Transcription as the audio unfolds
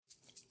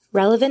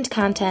Relevant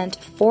content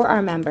for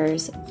our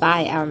members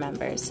by our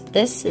members.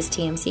 This is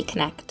TMC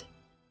Connect.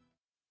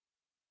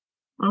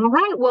 All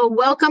right. Well,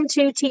 welcome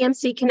to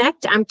TMC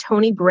Connect. I'm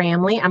Tony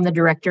Bramley. I'm the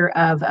Director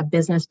of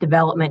Business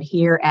Development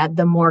here at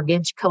the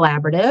Mortgage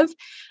Collaborative.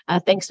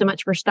 Thanks so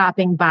much for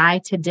stopping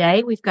by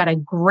today. We've got a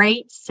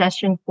great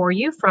session for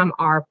you from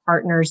our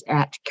partners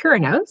at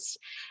Curinos.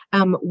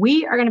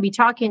 We are going to be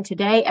talking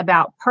today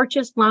about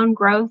purchase loan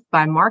growth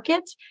by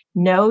market.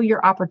 Know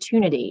your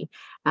opportunity.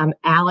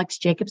 Alex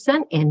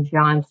Jacobson and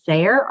John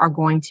Sayer are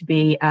going to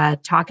be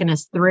talking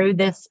us through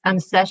this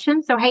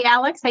session. So, hey,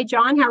 Alex. Hey,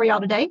 John. How are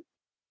y'all today?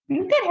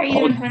 I'm good. How are you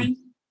doing, Tony?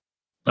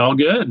 All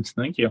good.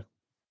 Thank you.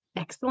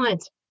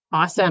 Excellent.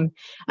 Awesome.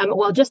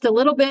 Well, just a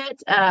little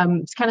bit,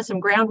 it's kind of some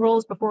ground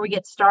rules before we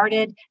get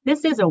started.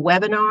 This is a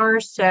webinar,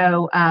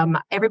 so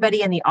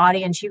everybody in the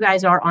audience, you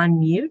guys are on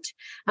mute,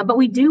 but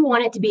we do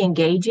want it to be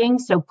engaging.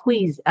 So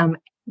please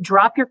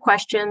drop your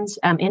questions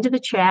into the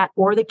chat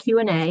or the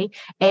Q&A,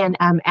 and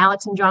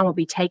Alex and John will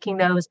be taking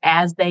those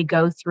as they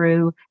go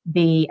through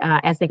the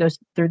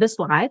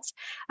slides.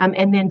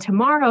 And then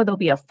tomorrow there'll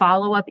be a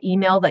follow-up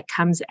email that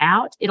comes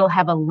out. It'll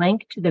have a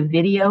link to the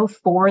video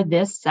for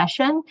this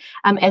session,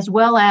 as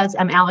well as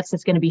Alex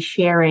is going to be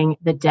sharing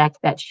the deck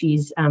that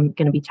she's going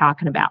to be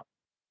talking about.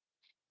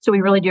 So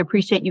we really do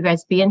appreciate you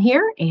guys being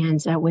here.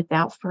 And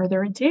without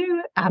further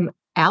ado,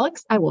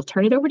 Alex, I will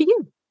turn it over to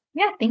you.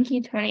 Yeah, thank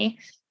you, Tony.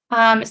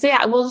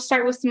 We'll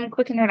start with some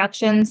quick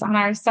introductions on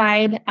our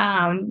side.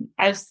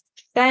 As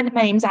said,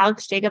 my name is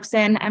Alex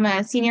Jacobson. I'm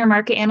a senior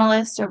market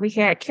analyst over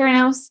here at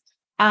Curinos.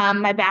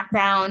 My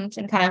background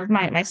and kind of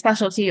my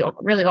specialty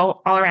really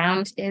all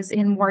around is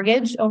in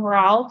mortgage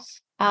overall.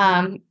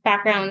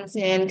 Backgrounds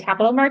in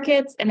capital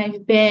markets, and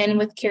I've been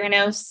with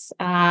Curinos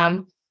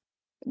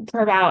for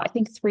about, I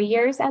think, 3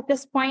 years at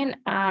this point,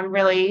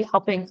 really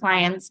helping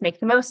clients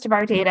make the most of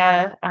our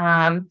data,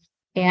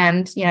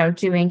 and,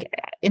 doing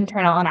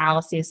internal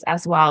analysis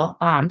as well,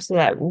 so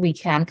that we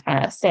can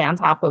kind of stay on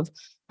top of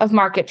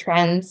market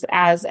trends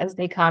as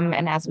they come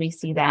and as we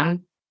see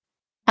them.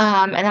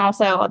 And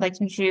also I'd like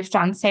to introduce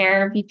John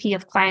Sayer, VP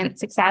of Client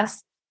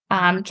Success.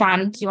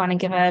 John, do you want to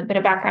give a bit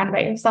of background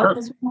about yourself Sure.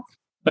 as well?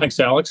 Thanks,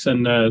 Alex.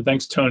 And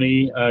thanks,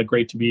 Tony.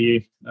 Great to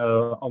be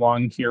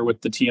along here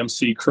with the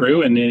TMC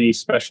crew and any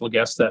special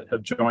guests that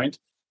have joined.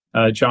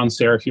 John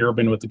Sayer here. I've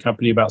been with the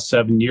company about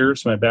 7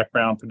 years. My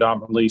background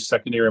predominantly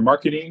secondary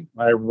marketing.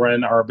 I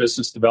run our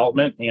business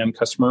development and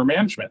customer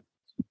management.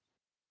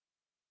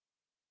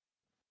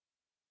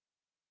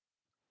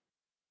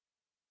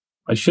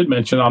 I should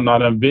mention I'm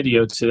not on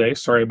video today.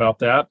 Sorry about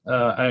that.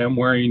 I am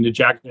wearing the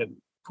jacket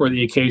for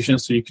the occasion,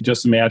 so you can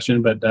just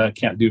imagine, but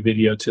can't do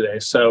video today.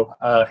 So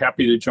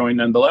happy to join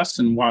nonetheless.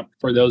 And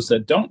for those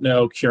that don't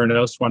know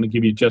Curinos, want to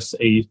give you just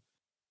a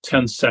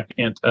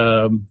 10-second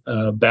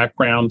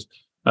background.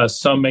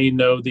 Some may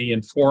know the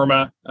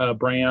Informa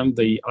brand,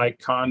 the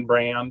Icon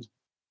brand,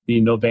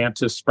 the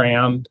Novantis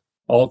brand.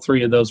 All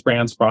three of those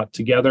brands brought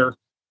together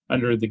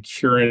under the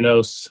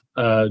Curinos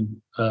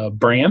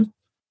brand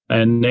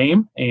and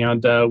name.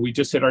 And we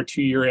just hit our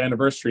 2-year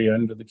anniversary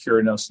under the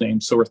Curinos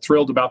name. So we're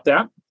thrilled about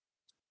that.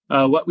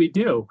 What do we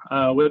do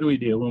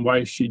and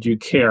why should you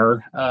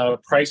care?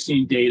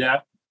 Pricing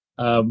data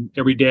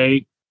every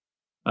day,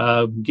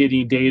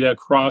 getting data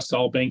across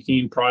all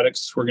banking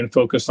products. We're going to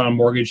focus on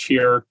mortgage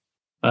here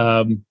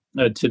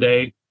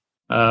today.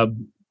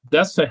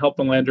 That's to help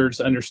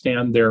lenders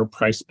understand their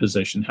price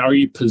position. How are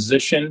you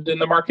positioned in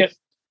the market?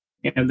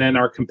 And then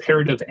our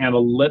comparative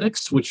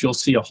analytics, which you'll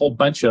see a whole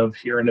bunch of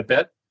here in a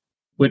bit,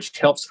 which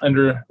helps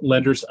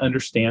lenders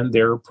understand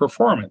their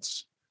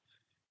performance.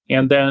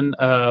 And then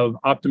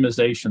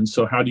optimization.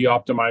 So how do you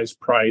optimize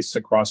price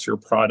across your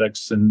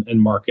products and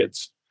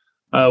markets?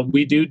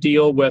 We do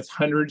deal with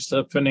hundreds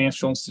of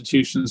financial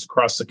institutions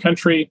across the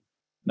country.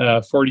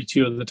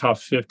 42 of the top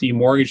 50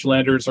 mortgage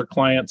lenders are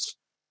clients.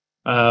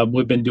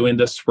 We've been doing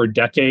this for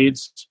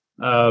decades,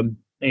 and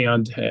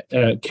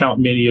count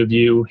many of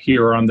you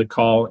here on the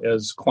call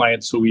as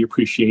clients, so we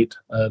appreciate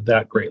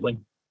that greatly.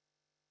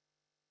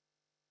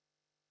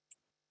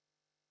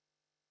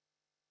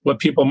 What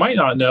people might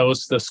not know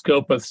is the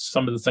scope of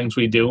some of the things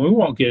we do. We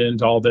won't get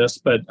into all this,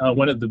 but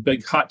one of the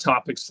big hot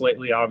topics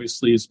lately,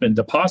 obviously, has been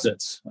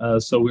deposits.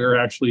 So we're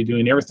actually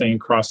doing everything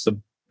across the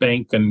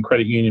bank and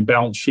credit union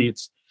balance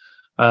sheets,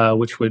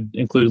 which would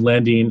include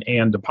lending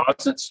and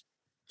deposits.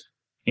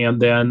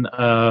 And then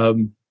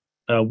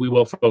we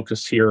will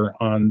focus here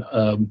on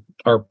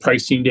our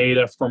pricing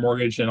data for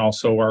mortgage and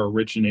also our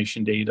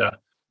origination data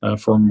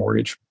for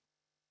mortgage.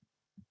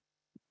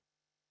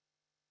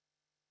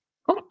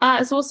 Cool.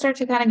 So we'll start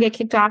to kind of get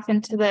kicked off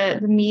into the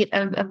meat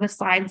of the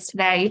slides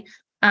today.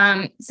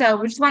 So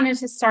we just wanted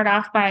to start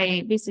off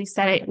by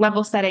basically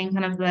level setting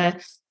kind of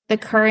the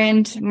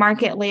current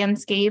market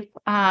landscape.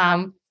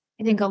 I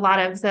think a lot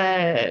of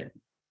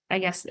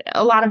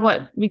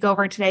what we go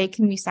over today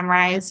can be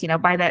summarized,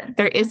 by that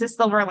there is a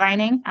silver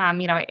lining.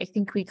 I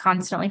think we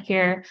constantly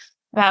hear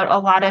about a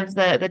lot of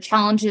the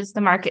challenges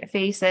the market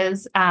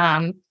faces.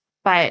 But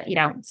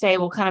today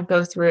we'll kind of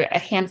go through a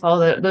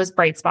handful of those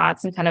bright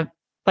spots and kind of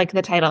like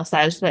the title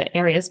says, the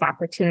areas of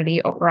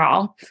opportunity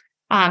overall.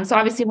 So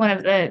obviously one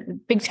of the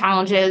big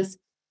challenges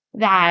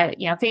that,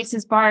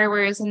 faces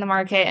borrowers in the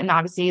market, and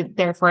obviously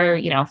therefore,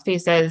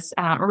 faces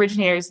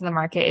originators in the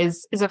market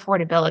is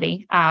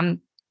affordability.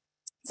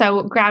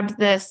 So grabbed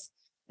this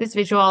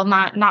visual,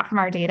 not from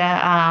our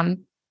data,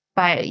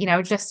 but,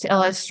 just to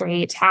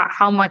illustrate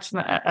how much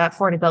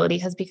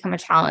affordability has become a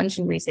challenge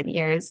in recent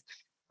years.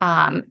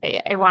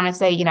 I want to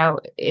say,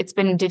 it's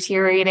been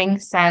deteriorating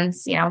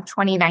since,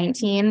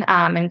 2019,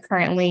 and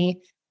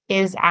currently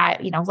is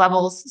at,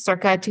 levels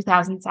circa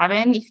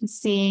 2007. You can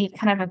see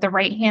kind of at the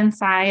right-hand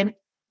side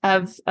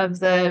of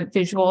the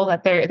visual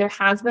that there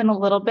has been a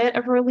little bit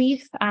of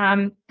relief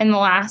in the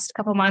last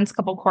couple months,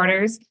 couple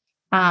quarters,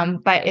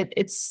 but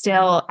it's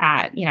still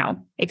at,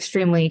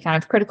 extremely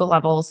kind of critical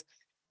levels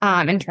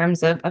in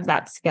terms of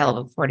that scale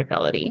of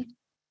affordability.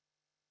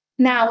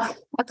 Now,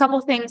 a couple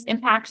of things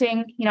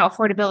impacting,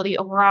 affordability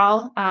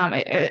overall.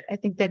 I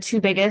think the two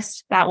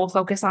biggest that we'll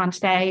focus on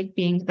today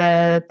being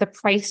the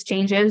price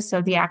changes,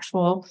 so the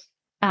actual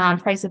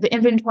price of the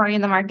inventory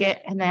in the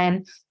market, and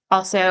then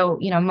also,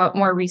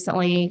 more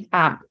recently,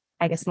 I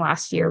guess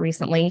last year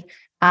recently,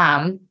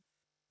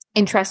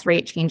 interest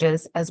rate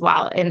changes as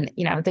well. And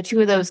the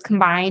two of those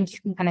combined, you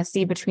can kind of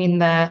see between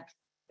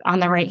on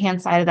the right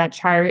hand side of that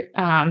chart,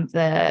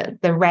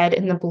 the red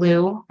and the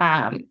blue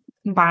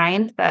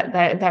combined,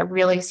 that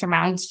really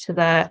surmounts to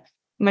the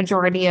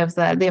majority of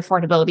the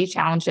affordability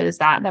challenges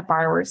that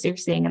borrowers are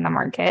seeing in the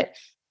market.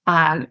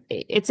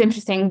 It's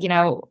interesting,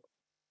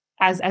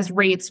 as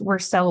rates were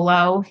so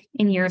low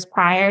in years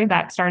prior,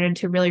 that started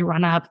to really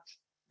run up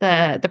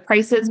the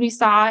prices we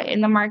saw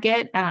in the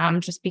market,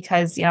 just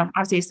because,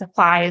 obviously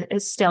supply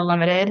is still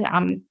limited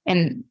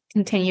and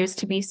continues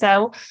to be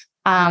so.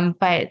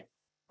 But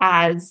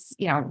as,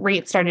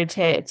 rates started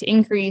to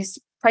increase,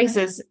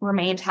 prices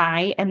remained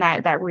high, and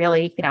that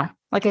really,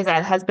 like I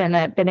said, has been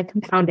a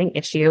compounding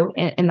issue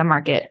in the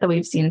market that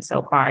we've seen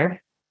so far.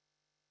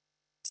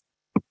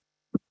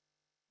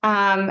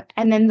 And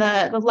then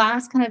the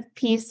last kind of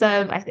piece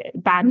of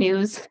bad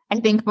news,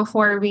 I think,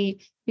 before we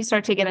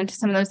start to get into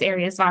some of those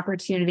areas of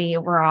opportunity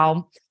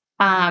overall,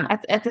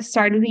 at the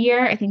start of the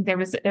year, I think there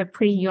was a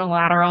pretty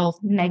unilateral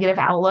negative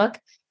outlook,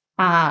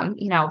 for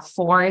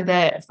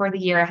the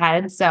year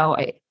ahead. So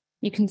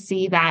you can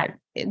see that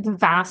the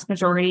vast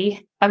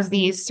majority of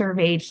these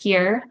surveyed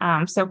here,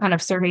 so kind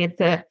of surveyed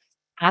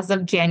as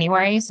of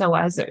January. So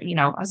as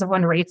of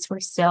when rates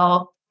were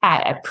still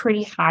at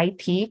pretty high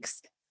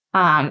peaks,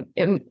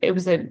 it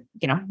was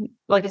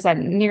like I said,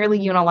 nearly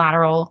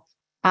unilateral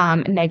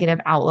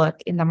negative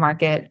outlook in the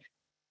market.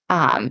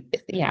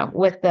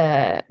 With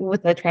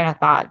the train of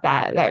thought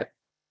that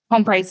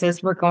home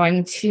prices were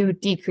going to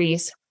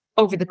decrease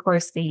over the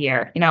course of the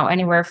year,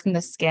 anywhere from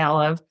the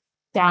scale of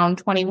down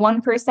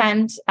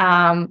 21%,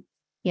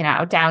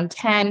 down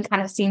 10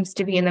 kind of seems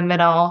to be in the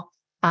middle.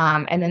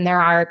 And then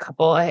there are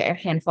a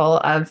handful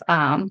of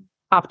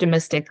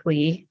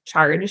optimistically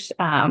charged,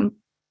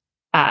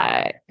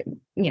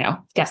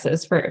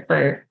 guesses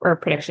for or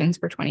predictions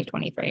for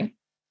 2023.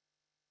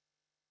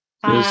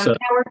 Sorry,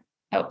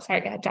 go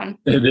ahead, John.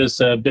 It is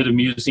a bit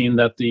amusing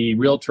that the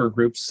realtor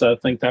groups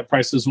think that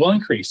prices will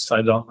increase.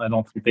 I don't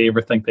think they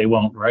ever think they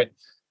won't, right?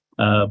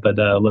 But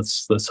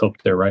let's hope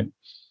they're right.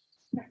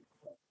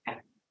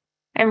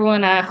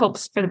 Everyone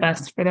hopes for the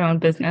best for their own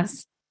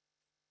business.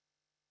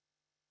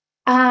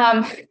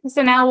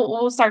 So now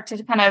we'll start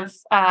to kind of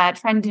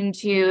trend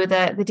into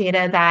the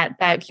data that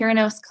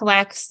Curinos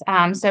collects.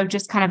 So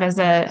just kind of as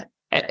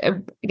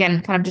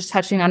again, kind of just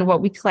touching on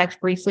what we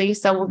collect briefly.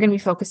 So we're going to be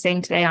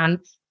focusing today on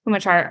pretty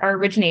much our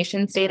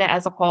originations data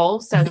as a whole.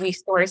 So we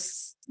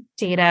source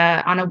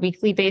data on a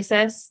weekly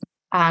basis,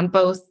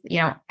 both,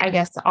 I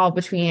guess all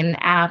between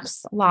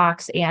apps,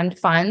 locks, and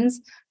funds.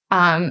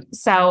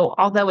 So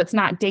although it's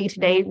not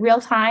day-to-day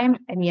real time,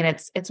 I mean,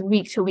 it's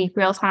week-to-week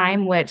real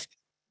time, which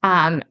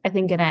I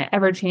think in an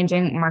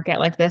ever-changing market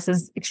like this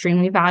is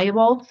extremely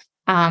valuable.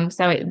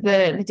 So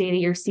the data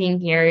you're seeing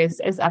here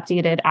is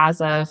updated as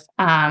of,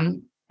 I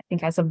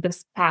think as of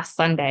this past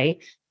Sunday.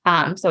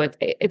 So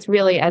it's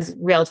really as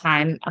real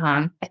time,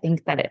 I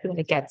think that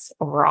it gets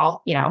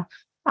overall,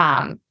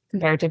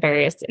 compared to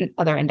various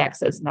other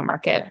indexes in the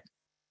market.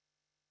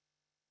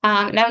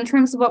 Now, in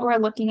terms of what we're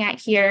looking at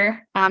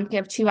here, we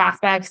have two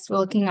aspects. We're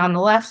looking on the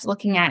left,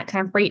 looking at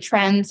kind of rate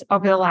trends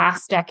over the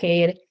last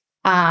decade.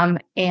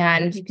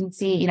 And you can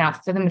see,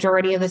 for the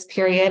majority of this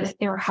period,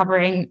 they were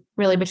hovering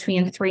really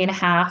between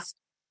 3.5%,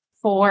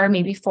 4%,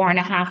 maybe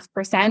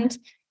 4.5%.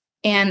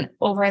 And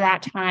over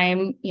that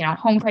time,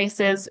 home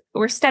prices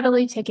were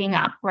steadily ticking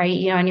up,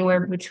 right?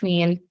 Anywhere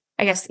between,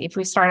 I guess, if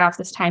we start off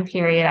this time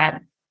period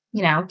at,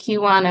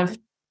 Q1 of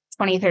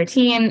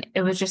 2013,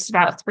 it was just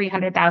about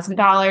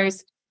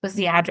 $300,000 was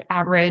the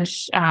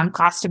average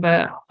cost of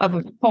a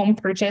home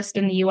purchased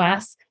in the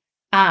U.S.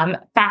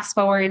 Fast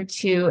forward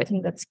to, I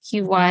think that's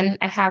Q1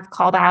 I have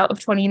called out of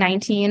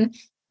 2019,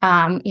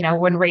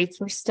 when rates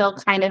were still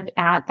kind of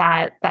at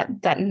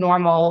that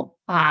normal,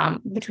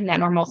 between that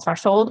normal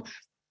threshold.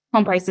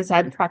 Home prices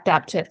had crept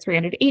up to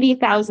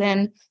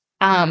 $380,000.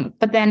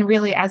 But then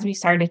really, as we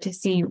started to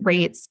see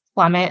rates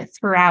plummet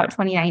throughout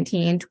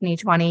 2019,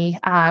 2020,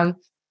 and,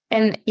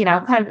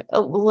 kind of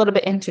a little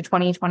bit into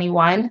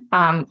 2021,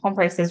 home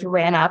prices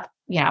ran up,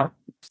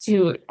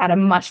 to at a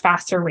much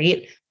faster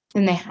rate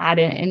than they had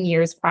in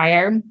years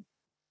prior.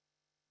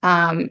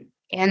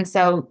 And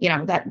so,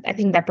 that I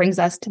think that brings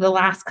us to the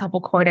last couple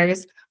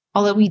quarters.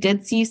 Although we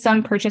did see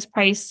some purchase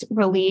price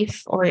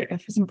relief or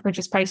some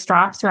purchase price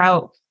drops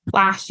throughout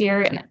last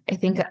year, and I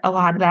think a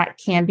lot of that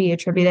can be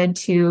attributed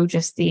to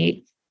just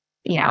the,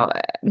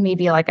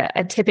 maybe like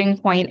a tipping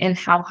point in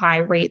how high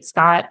rates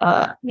got,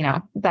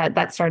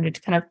 that started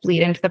to kind of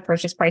bleed into the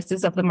purchase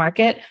prices of the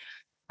market.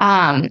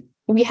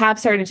 We have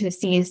started to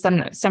see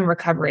some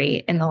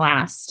recovery in the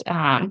last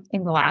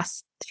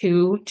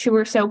two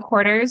or so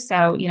quarters.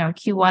 So,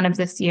 Q1 of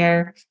this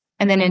year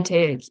and then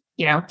into,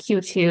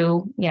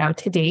 Q2,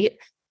 to date,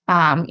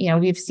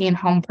 we've seen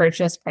home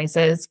purchase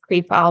prices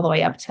creep all the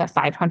way up to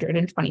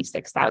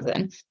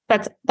 $526,000.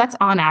 That's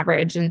on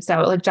average. And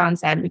so, like John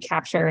said, we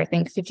capture, I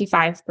think,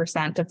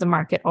 55% of the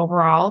market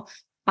overall.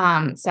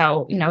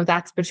 So,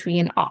 that's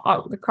between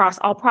across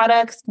all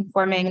products,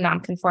 conforming,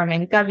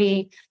 non-conforming,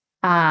 Govy.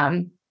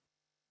 And,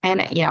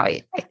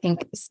 I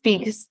think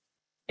speaks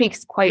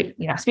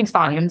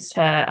volumes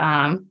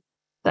to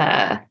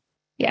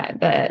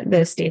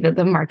the state of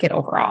the market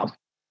overall.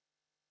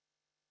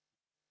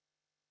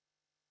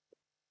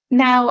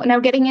 Now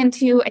getting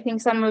into, I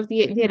think, some of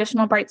the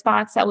additional bright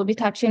spots that we'll be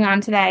touching on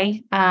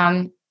today.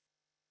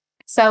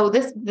 So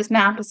this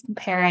map is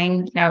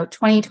comparing,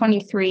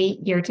 2023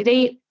 year to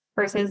date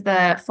versus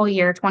the full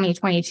year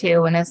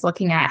 2022, and is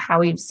looking at how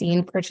we've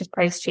seen purchase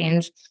price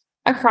change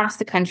across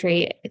the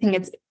country. I think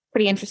it's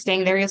pretty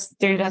interesting. There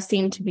does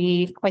seem to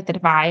be quite the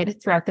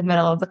divide throughout the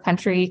middle of the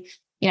country,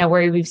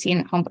 where we've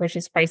seen home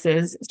purchase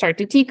prices start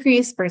to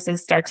decrease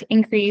versus start to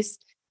increase.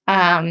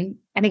 And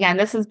again,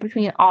 this is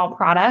between all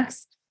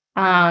products.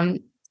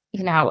 And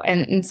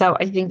so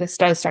I think this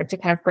does start to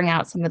kind of bring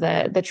out some of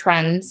the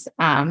trends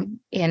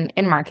in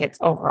markets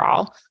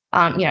overall.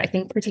 I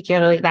think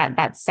particularly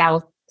that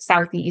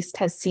Southeast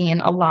has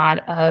seen a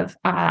lot of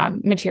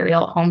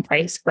material home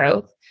price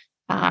growth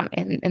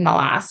in the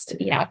last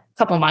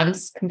couple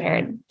months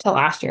compared to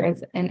last year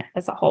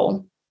as a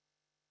whole.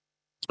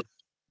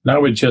 And I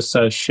would just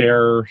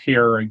share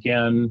here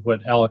again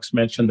what Alex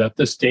mentioned, that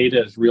this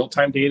data is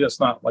real-time data. It's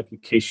not like a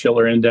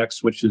Case-Shiller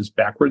index, which is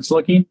backwards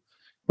looking.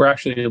 We're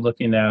actually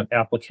looking at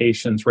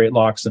applications, rate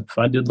locks, and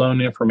funded loan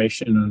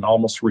information in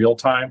almost real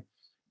time.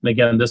 And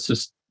again, this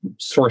is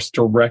sourced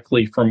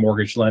directly from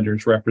mortgage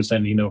lenders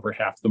representing over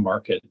half the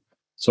market.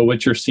 So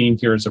what you're seeing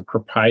here is a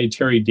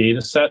proprietary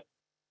data set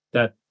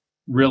that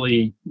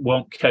really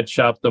won't catch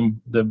up.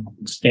 The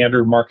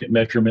standard market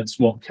measurements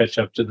won't catch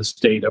up to this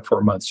data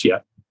for months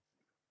yet.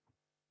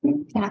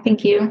 Yeah,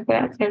 thank you for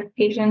that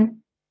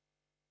clarification.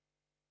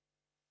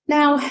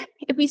 Now,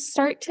 if we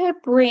start to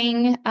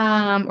break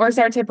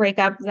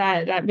up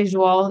that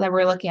visual that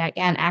we're looking at,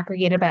 again,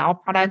 aggregated by all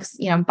products,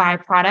 by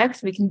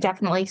product, we can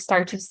definitely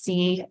start to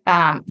see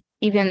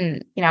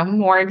even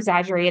more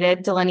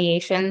exaggerated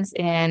delineations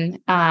in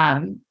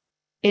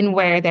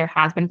where there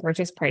has been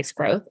purchase price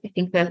growth. I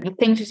think the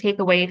thing to take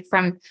away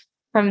from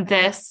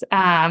this,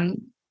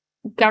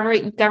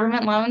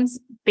 government loans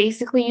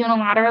basically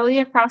unilaterally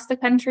across the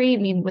country, I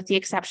mean, with the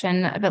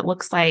exception of it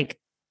looks like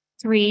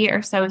 3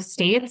 or so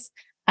states,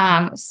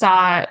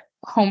 saw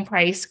home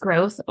price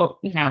growth,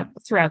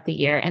 throughout the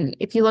year. And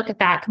if you look at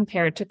that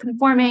compared to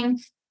conforming,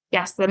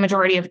 yes, the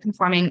majority of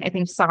conforming, I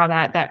think, saw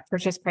that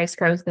purchase price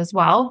growth as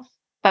well.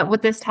 But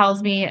what this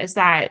tells me is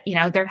that,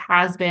 there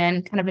has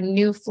been kind of a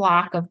new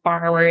flock of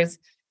borrowers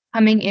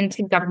coming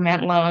into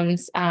government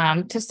loans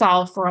to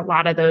solve for a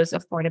lot of those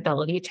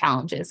affordability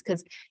challenges.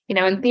 Because,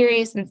 in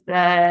theory, since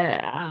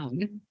the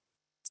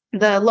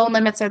loan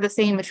limits are the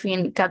same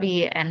between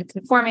Govy and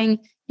conforming,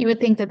 you would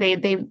think that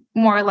they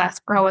more or less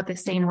grow at the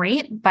same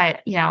rate.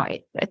 But,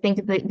 I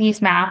think that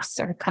these maps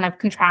are kind of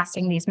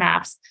contrasting. These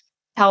maps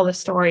tell the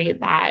story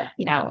that,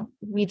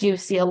 we do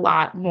see a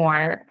lot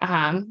more,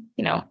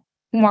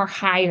 more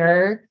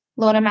higher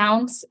loan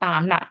amounts,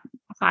 not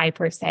high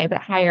per se, but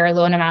higher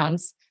loan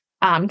amounts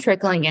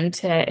trickling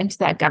into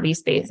that Govy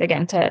space,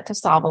 again, to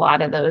solve a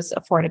lot of those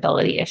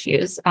affordability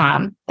issues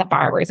that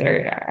borrowers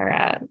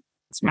are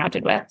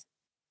surmounted with.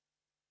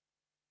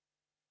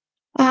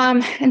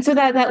 And so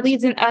that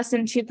leads us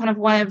into kind of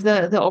one of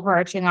the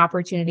overarching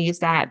opportunities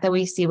that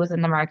we see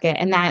within the market,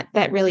 and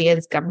that really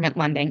is government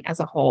lending as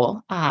a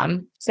whole.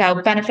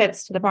 So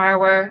benefits to the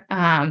borrower,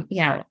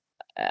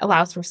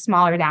 allows for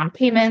smaller down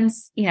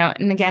payments,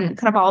 and again,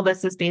 kind of all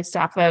this is based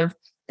off of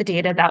the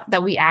data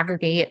that we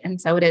aggregate. And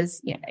so it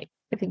is,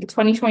 I think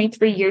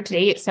 2023 year to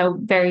date, so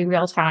very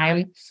real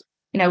time.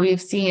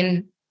 We've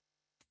seen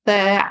the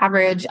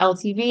average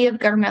LTV of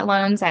government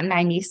loans at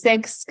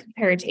 96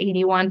 compared to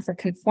 81 for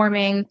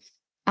conforming.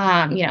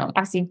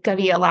 Obviously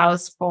Govy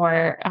allows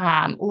for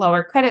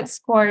lower credit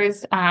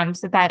scores.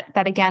 So that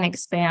again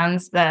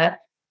expands the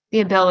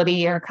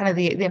ability or kind of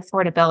the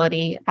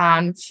affordability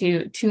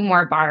to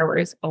more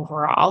borrowers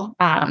overall.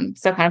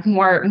 So kind of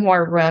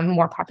more room,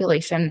 more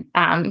population,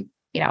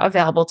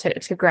 available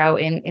to grow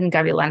in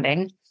Govy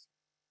lending.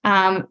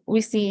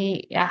 We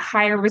see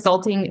higher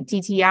resulting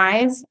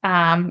DTIs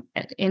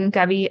in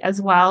Govy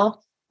as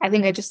well. I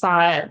think I just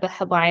saw the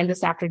headline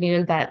this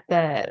afternoon that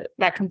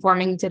that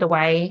conforming did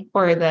away,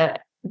 or the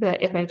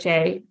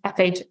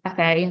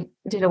FHFA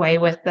did away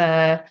with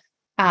the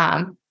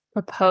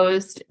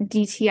proposed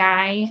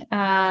DTI,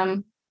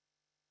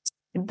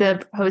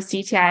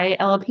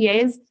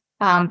 LLPAs.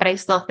 But I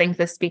still think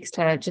this speaks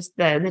to just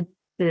the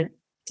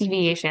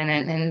deviation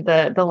and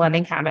the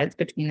lending habits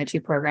between the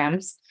two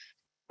programs.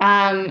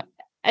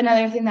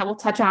 Another thing that we'll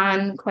touch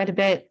on quite a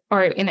bit,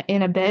 or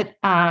in a bit,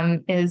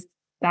 is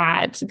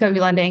that Govy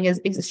lending is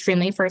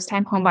extremely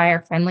first-time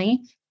homebuyer friendly.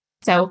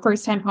 So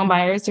first-time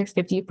homebuyers are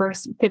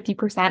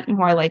 50%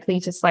 more likely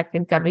to select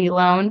a Govy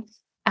loan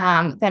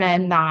than a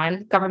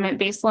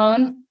non-government-based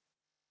loan.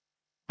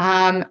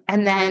 And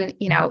then,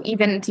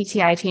 even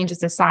DTI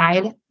changes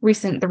aside, the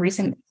recent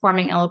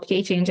conforming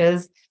LLPA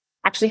changes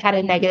actually had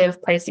a negative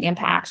pricing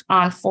impact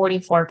on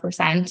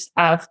 44%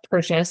 of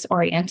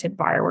purchase-oriented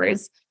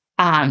borrowers.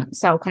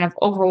 So kind of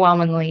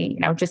overwhelmingly,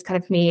 just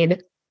kind of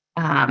made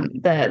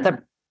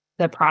the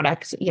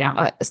product,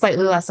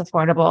 slightly less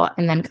affordable,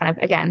 and then kind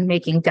of, again,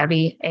 making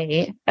Govy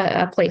a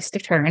place to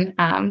turn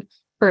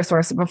for a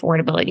source of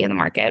affordability in the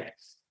market.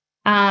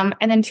 And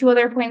then two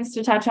other points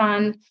to touch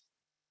on.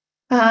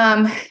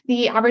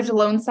 The average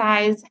loan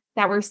size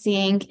that we're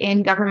seeing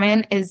in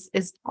government is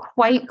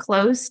quite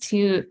close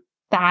to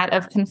that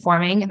of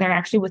conforming, and they're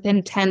actually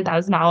within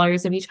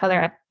 $10,000 of each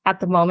other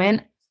at the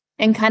moment.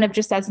 And kind of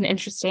just as an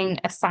interesting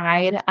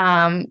aside,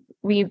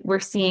 we're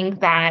seeing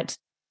that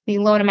the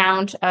loan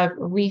amount of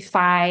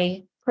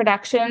refi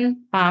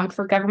production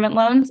for government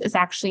loans is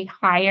actually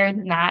higher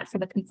than that for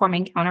the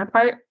conforming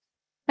counterpart.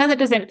 Now, that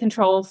doesn't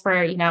control for,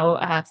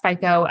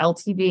 FICO,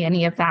 LTV,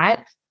 any of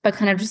that, but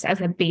kind of just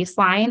as a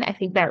baseline, I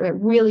think that it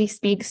really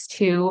speaks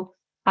to,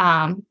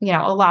 a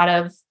lot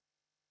of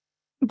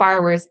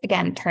borrowers,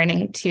 again,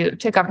 turning to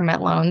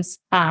government loans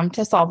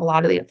to solve a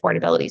lot of the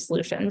affordability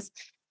solutions.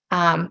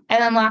 And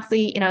then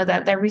lastly,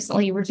 that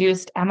recently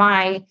reduced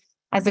MI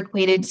has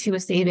equated to a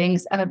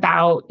savings of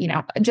about,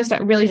 just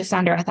under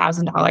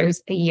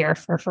 $1,000 a year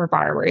for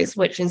borrowers,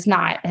 which is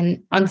not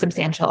an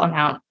unsubstantial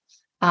amount.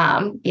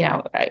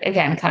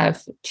 Again, kind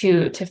of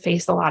to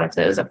face a lot of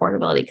those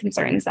affordability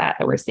concerns that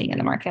we're seeing in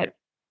the market.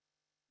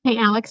 Hey,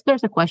 Alex,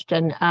 there's a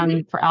question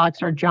for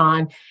Alex or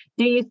John.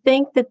 Do you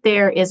think that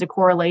there is a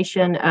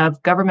correlation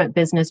of government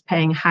business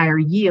paying higher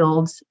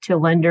yields to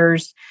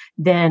lenders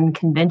than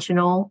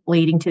conventional,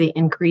 leading to the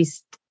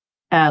increased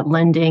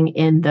lending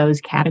in those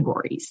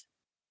categories?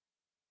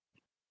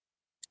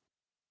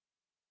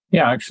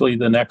 Yeah, actually,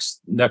 the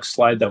next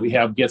slide that we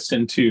have gets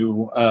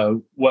into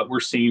what we're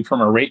seeing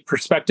from a rate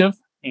perspective,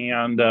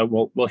 and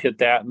we'll hit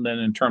that. And then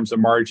in terms of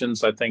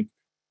margins, I think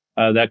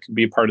that could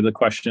be part of the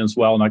question as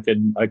well, and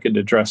I could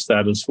address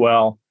that as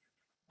well.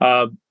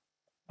 On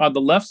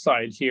the left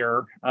side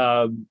here,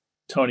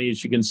 Tony,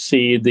 as you can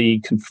see, the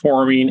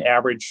conforming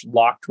average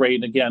locked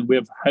rate. Again, we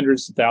have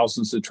hundreds of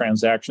thousands of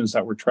transactions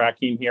that we're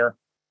tracking here.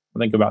 I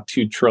think about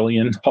 $2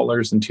 trillion in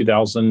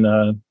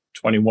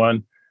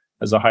 2021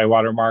 as a high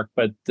water mark.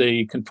 But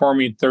the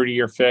conforming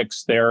 30-year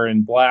fixed there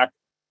in black,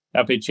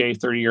 FHA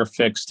 30-year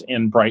fixed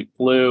in bright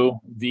blue,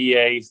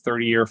 VA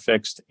 30-year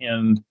fixed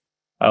in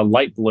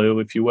light blue,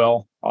 if you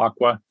will,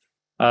 aqua.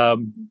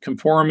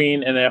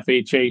 Conforming and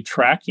FHA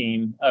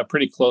tracking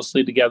pretty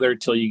closely together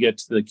till you get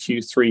to the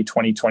Q3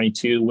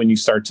 2022 when you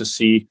start to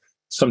see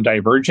some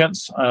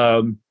divergence.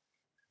 And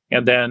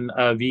then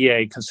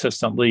VA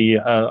consistently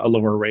a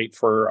lower rate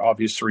for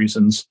obvious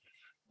reasons.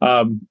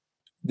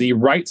 The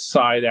right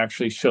side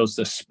actually shows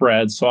the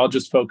spread. So I'll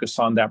just focus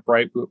on that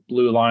bright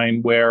blue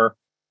line where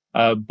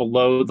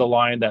below the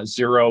line, that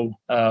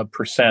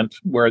 0%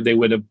 where they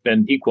would have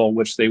been equal,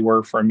 which they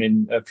were for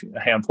a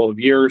handful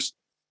of years.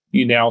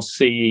 You now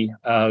see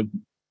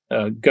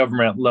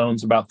government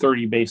loans about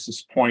 30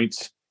 basis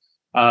points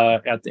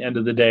at the end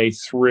of the day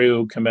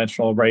through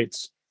conventional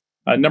rates.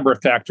 A number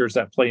of factors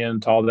that play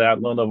into all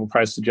that, loan level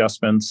price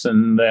adjustments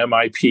and the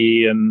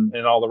MIP and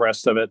all the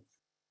rest of it.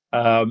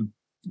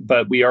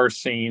 But we are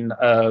seeing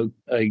a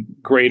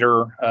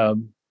greater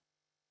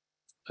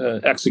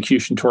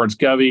execution towards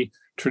Govy.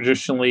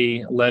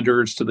 Traditionally,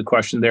 lenders, to the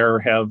question there,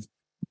 have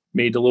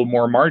made a little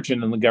more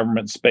margin in the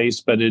government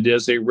space, but it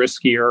is a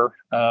riskier,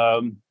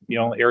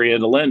 area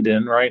to lend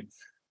in, right?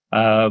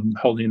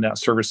 Holding that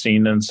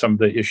servicing and some of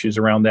the issues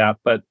around that.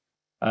 But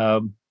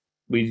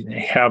we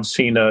have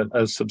seen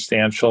a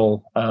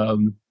substantial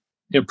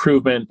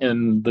improvement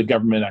in the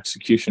government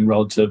execution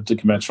relative to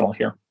conventional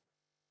here.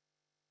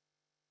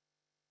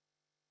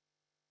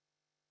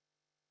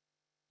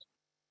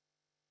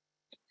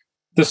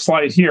 This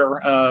slide here,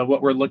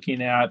 what we're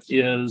looking at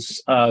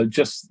is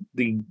just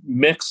the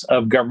mix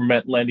of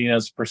government lending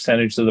as a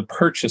percentage of the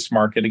purchase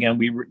market. Again,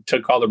 we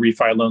took all the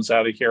refi loans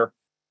out of here.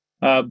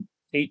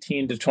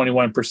 18 to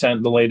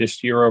 21%, the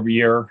latest year over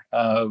year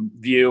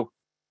view,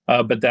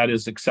 but that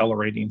is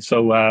accelerating.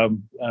 So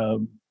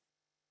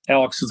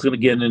Alex is going to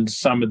get into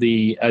some of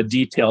the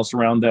details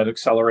around that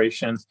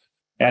acceleration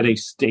at a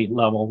state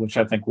level, which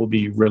I think will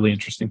be really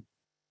interesting.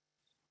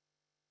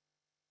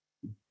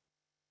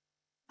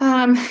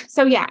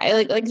 So yeah,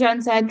 like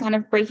Jen said, kind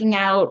of breaking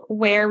out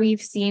where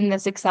we've seen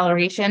this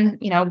acceleration,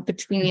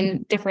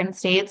 between different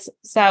states.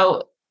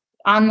 So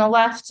on the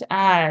left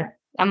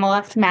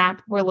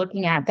map, we're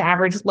looking at the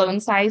average loan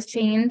size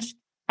change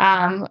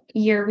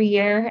year over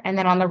year, and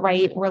then on the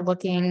right, we're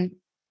looking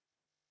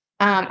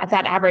at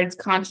that average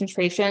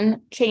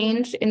concentration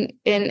change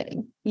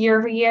in year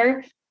over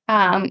year.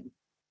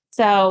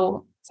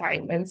 So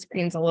sorry, my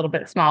screen's a little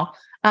bit small.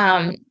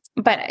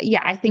 But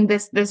yeah, I think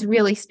this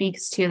really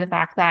speaks to the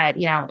fact that,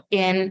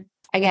 again,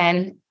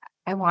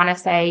 I want to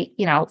say,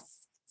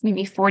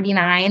 maybe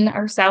 49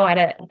 or so out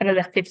of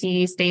the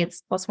 50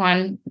 states plus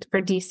one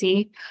for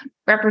DC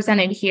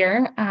represented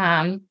here,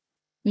 that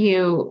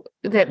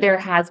there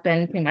has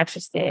been pretty much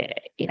just an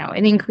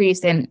increase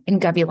in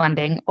govy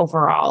lending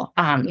overall.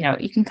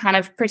 You can kind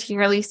of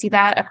particularly see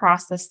that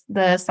across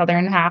the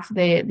southern half of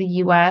the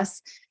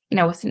U.S.,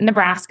 with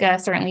Nebraska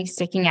certainly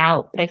sticking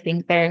out, but I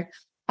think they're,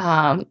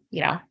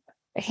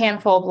 a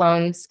handful of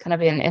loans kind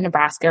of in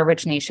Nebraska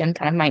origination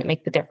kind of might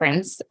make the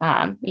difference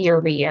year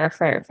over year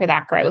for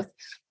that growth.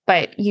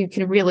 But you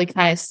can really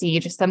kind of see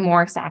just a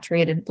more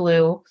saturated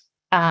blue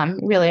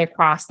really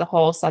across the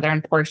whole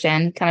southern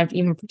portion, kind of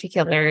even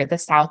particular the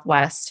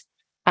southwest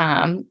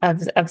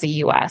of the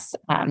U.S.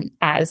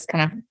 As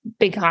kind of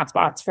big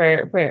hotspots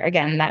for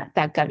again,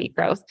 that govy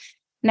growth.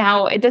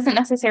 Now, it doesn't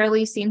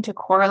necessarily seem to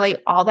correlate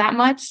all that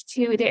much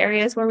to the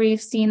areas where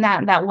we've seen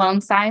that loan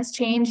size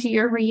change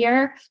year over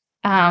year.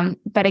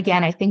 But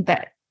again, I think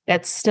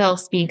that still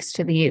speaks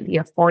to the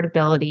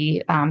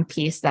affordability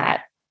piece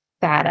that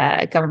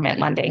government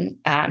lending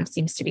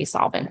seems to be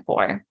solving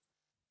for.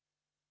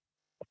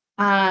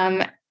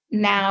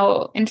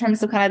 Now, in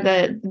terms of kind of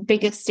the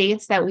biggest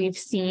states that we've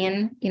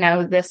seen,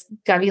 this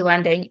govy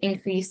lending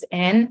increase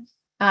in.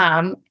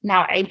 Now,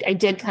 I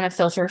did kind of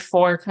filter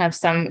for kind of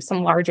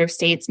some larger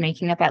states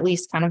making up at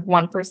least kind of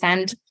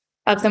 1%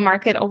 of the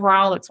market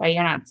overall. That's why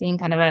you're not seeing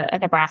kind of a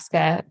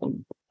Nebraska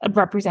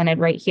represented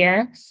right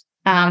here.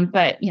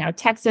 But,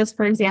 Texas,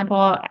 for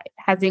example,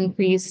 has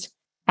increased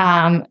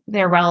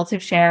their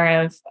relative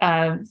share of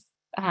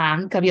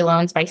govy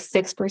loans by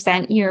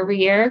 6% year over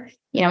year.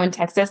 In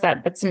Texas,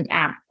 that's some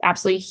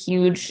absolutely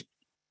huge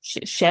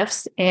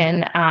shifts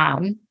in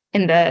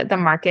the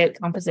market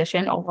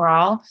composition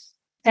overall.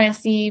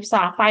 Tennessee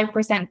saw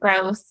 5%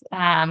 growth,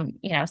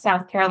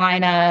 South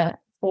Carolina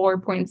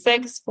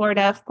 4.6,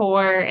 Florida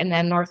 4, and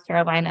then North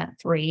Carolina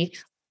 3.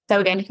 So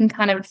again, you can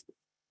kind of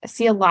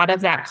see a lot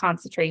of that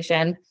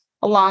concentration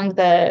along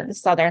the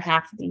southern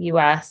half of the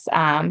U.S.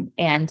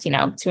 And to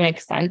an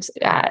extent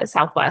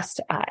Southwest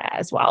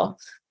as well.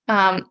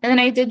 And then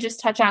I did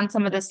just touch on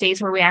some of the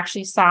states where we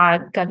actually saw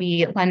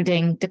govy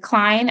lending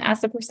decline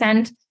as a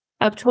percent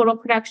of total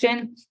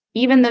production.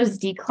 Even those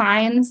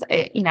declines,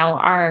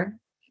 are.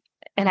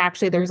 And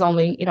actually, there's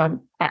only,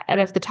 out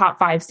of the top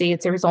 5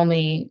 states, there was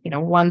only,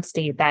 one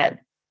state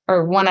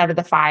or one out of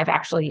the 5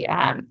 actually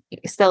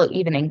still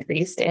even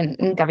increased in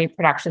govy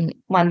production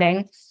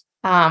lending.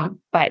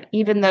 But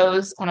even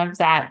those kind of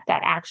that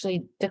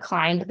actually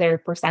declined their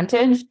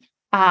percentage,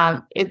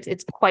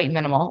 it's quite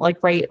minimal,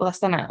 like less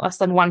than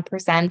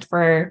 1%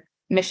 for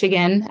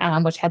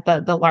Michigan, which had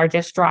the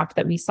largest drop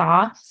that we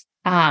saw.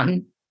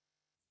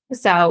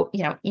 So,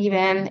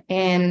 even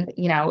in,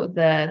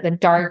 the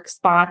dark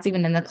spots,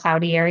 even in the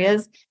cloudy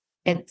areas,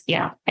 it's,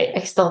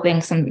 I still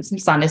think some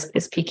sun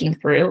is peeking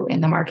through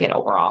in the market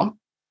overall.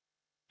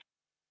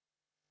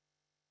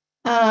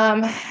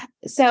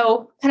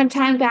 So kind of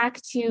tying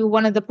back to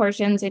one of the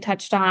portions I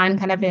touched on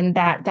kind of in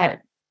that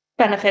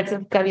benefits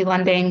of govy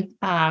lending,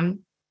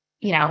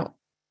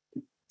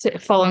 to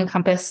full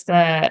encompass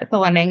the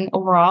lending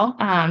overall,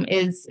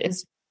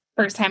 is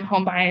first-time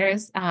home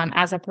buyers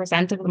as a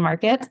percent of the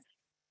market.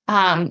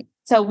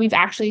 So we've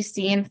actually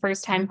seen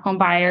first-time home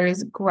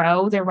buyers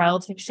grow their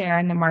relative share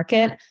in the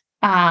market,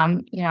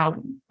 from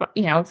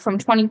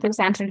 20% in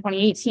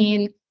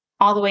 2018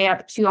 all the way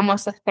up to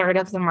almost a third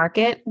of the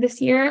market this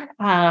year.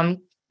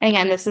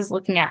 Again, this is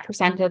looking at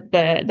percent of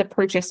the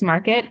purchase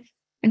market.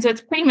 And so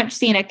it's pretty much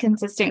seen a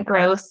consistent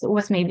growth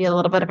with maybe a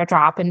little bit of a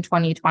drop in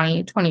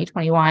 2020,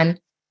 2021.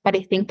 But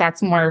I think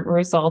that's more of a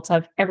result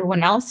of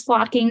everyone else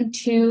flocking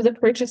to the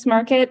purchase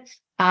market.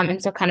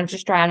 And so kind of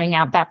just drowning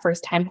out that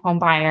first-time home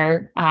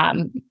buyer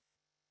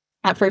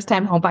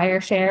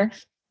share.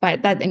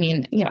 But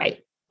that,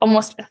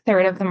 almost a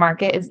third of the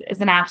market is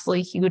an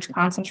absolutely huge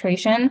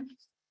concentration.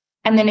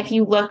 And then if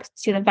you look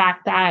to the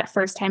fact that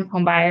first-time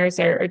home buyers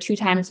are 2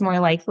 times more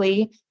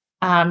likely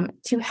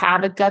to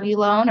have a govy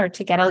loan or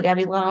to get a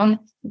govy loan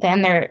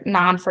than their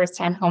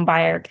non-first-time home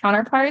buyer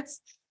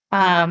counterparts,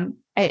 I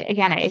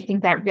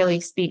think that really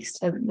speaks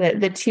to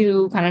the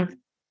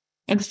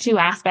two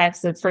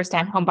aspects of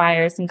first-time home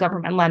buyers and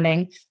government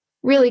lending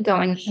really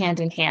going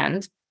hand in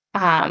hand.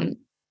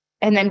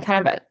 And then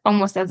kind of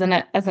almost as an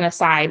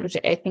aside, which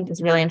I think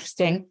is really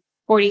interesting,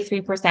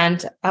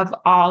 43% of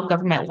all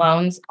government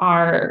loans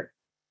are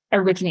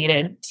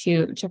originated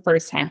to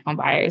first-time home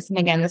buyers. And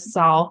again, this is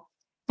all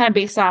kind of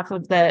based off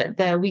of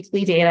the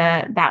weekly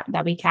data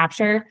that we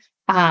capture.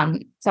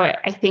 So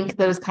I think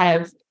those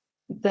kind of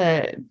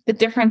the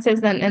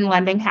differences in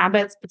lending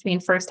habits between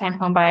first-time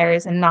home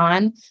buyers and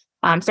non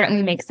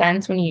certainly makes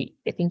sense when you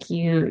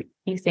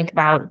think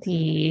about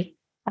the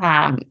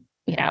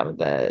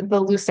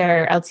the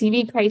looser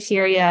LTV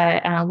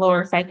criteria,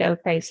 lower FICO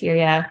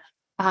criteria.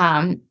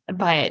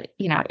 But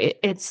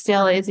it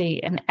still is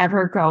an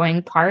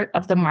ever-growing part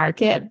of the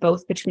market,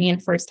 both between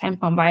first-time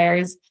home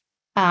buyers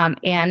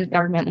and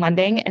government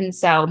lending. And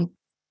so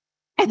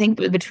I think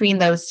between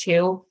those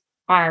two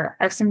are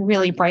some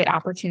really bright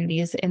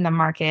opportunities in the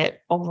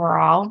market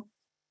overall.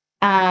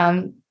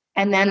 And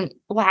then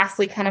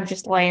lastly, kind of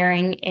just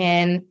layering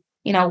in,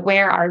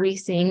 where are we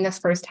seeing this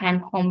first-time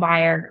home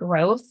buyer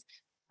growth?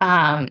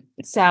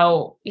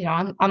 So,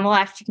 on the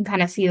left, you can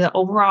kind of see the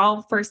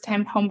overall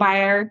first-time home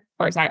buyer,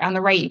 on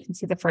the right, you can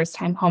see the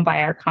first-time home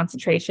buyer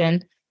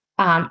concentration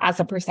as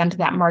a percent of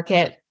that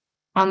market.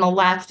 On the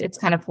left, it's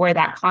kind of where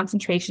that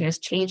concentration is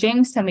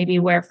changing. So maybe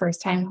where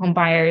first-time home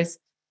buyers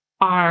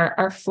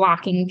are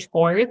flocking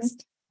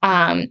towards.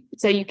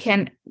 So you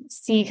can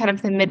see kind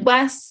of the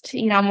Midwest,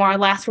 more or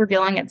less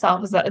revealing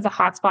itself as a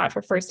hotspot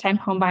for first-time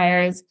home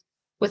buyers,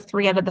 with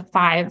 3 out of the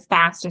 5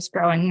 fastest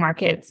growing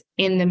markets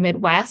in the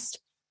Midwest.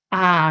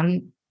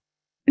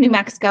 New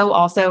Mexico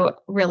also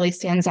really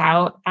stands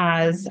out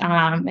as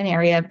an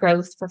area of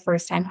growth for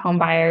first-time home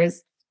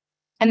buyers.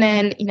 And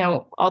then,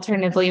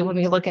 alternatively, when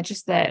we look at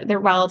just the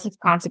relative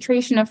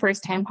concentration of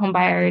first-time home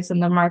buyers in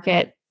the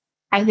market,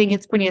 I think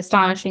it's pretty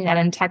astonishing that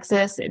in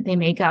Texas, they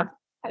make up,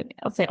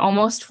 I'll say,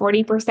 almost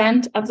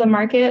 40% of the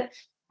market.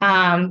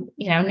 New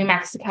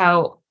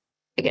Mexico,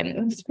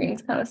 again, the screen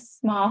is kind of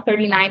small,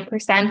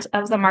 39%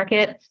 of the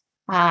market.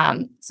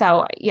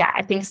 So yeah,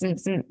 I think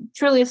some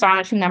truly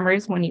astonishing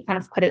numbers when you kind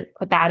of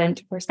put that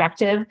into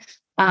perspective.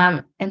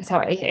 And so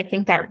I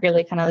think that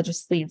really kind of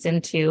just leads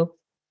into,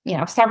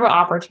 several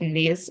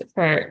opportunities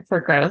for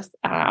growth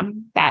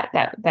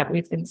that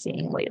we've been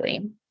seeing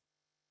lately.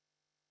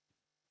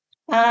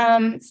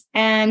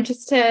 And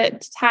just to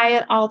tie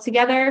it all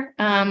together,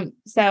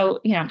 so,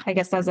 I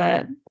guess as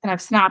a kind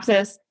of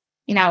synopsis,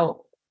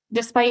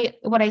 despite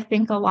what I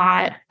think a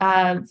lot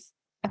of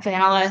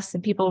analysts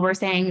and people were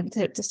saying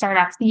to start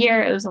off the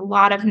year, it was a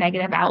lot of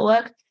negative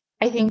outlook.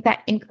 I think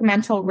that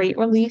incremental rate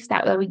relief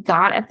that we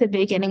got at the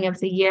beginning of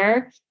the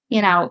year,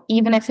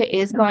 even if it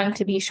is going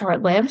to be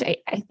short-lived,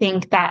 I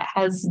think that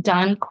has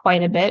done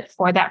quite a bit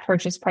for that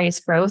purchase price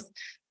growth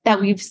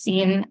that we've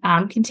seen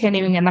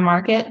continuing in the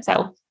market.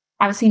 So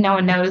obviously no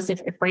one knows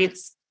if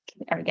rates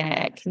are going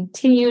to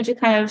continue to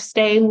kind of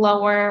stay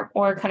lower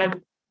or kind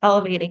of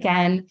elevate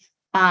again.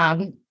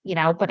 But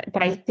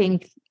I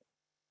think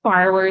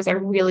borrowers are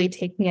really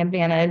taking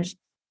advantage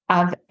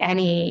of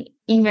any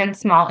even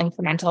small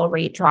incremental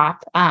rate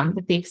drop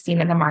that they've seen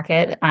in the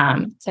market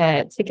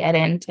to get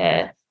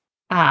into,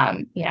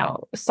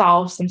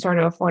 solve some sort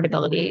of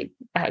affordability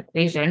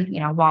equation,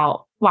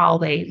 while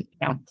they,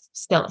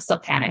 still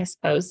can, I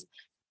suppose.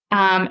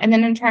 And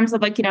then in terms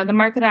of the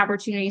market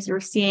opportunities we're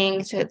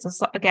seeing to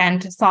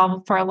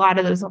solve for a lot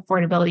of those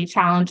affordability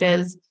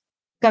challenges,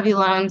 Govy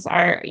loans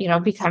are,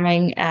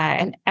 becoming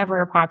an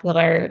ever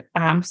popular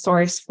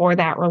source for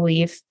that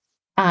relief.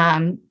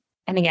 And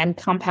again,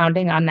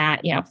 compounding on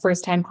that,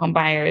 first-time home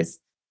buyers,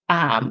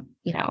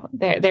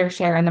 their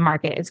share in the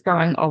market is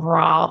growing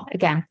overall,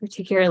 again,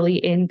 particularly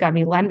in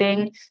Govy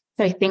lending.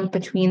 So I think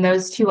between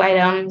those two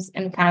items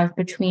and kind of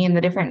between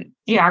the different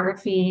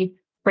geography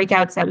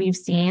breakouts that we've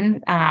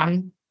seen,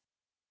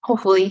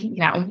 hopefully,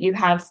 you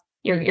have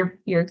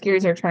your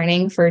gears are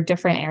turning for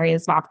different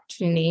areas of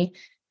opportunity,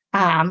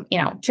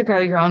 to grow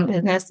your own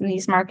business in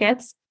these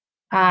markets.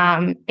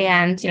 And,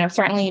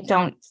 certainly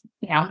don't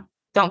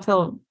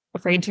feel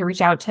afraid to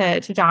reach out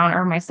to John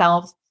or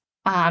myself.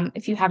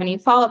 If you have any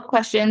follow-up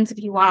questions, if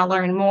you want to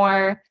learn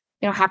more,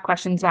 have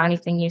questions about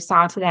anything you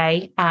saw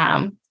today.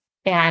 And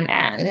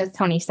as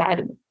Tony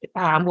said,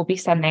 we'll be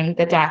sending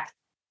the deck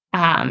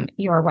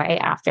your way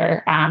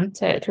after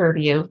to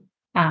review.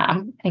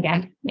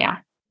 Again,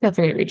 feel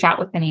free to reach out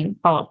with any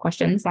follow-up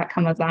questions that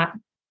come of that.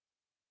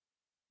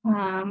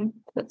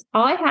 That's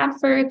all I have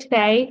for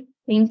today.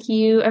 Thank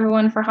you,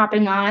 everyone, for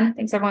hopping on.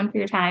 Thanks, everyone, for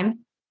your time.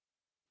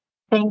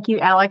 Thank you,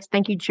 Alex.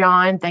 Thank you,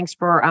 John. Thanks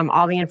for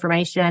all the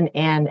information.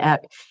 And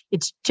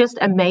it's just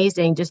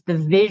amazing, just the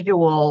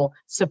visual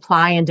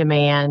supply and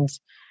demand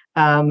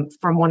from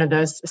one of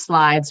those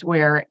slides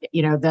where,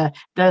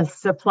 the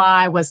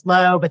supply was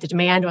low, but the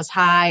demand was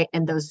high.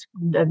 And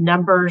the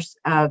numbers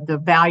of the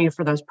value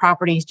for those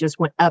properties just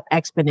went up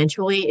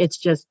exponentially. It's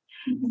just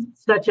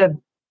such a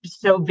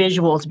so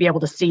visual to be able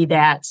to see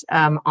that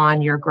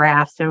on your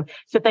graph. So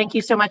thank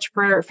you so much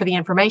for the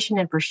information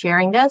and for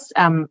sharing this.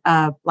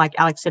 Like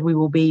Alex said, we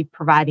will be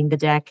providing the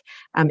deck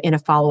in a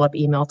follow-up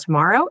email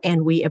tomorrow,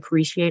 and we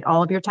appreciate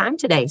all of your time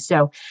today.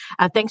 So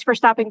thanks for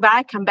stopping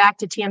by. Come back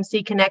to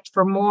TMC Connect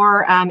for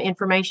more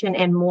information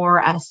and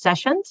more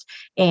sessions.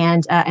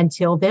 And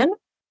until then,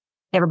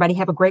 everybody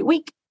have a great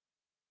week.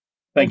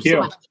 Thank you. So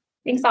much.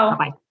 Thanks all.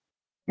 Bye-bye.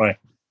 Bye.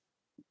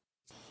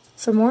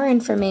 For more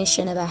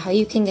information about how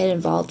you can get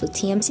involved with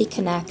TMC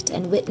Connect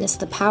and witness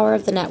the power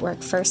of the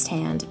network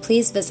firsthand,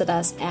 please visit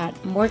us at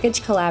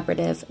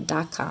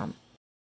mortgagecollaborative.com.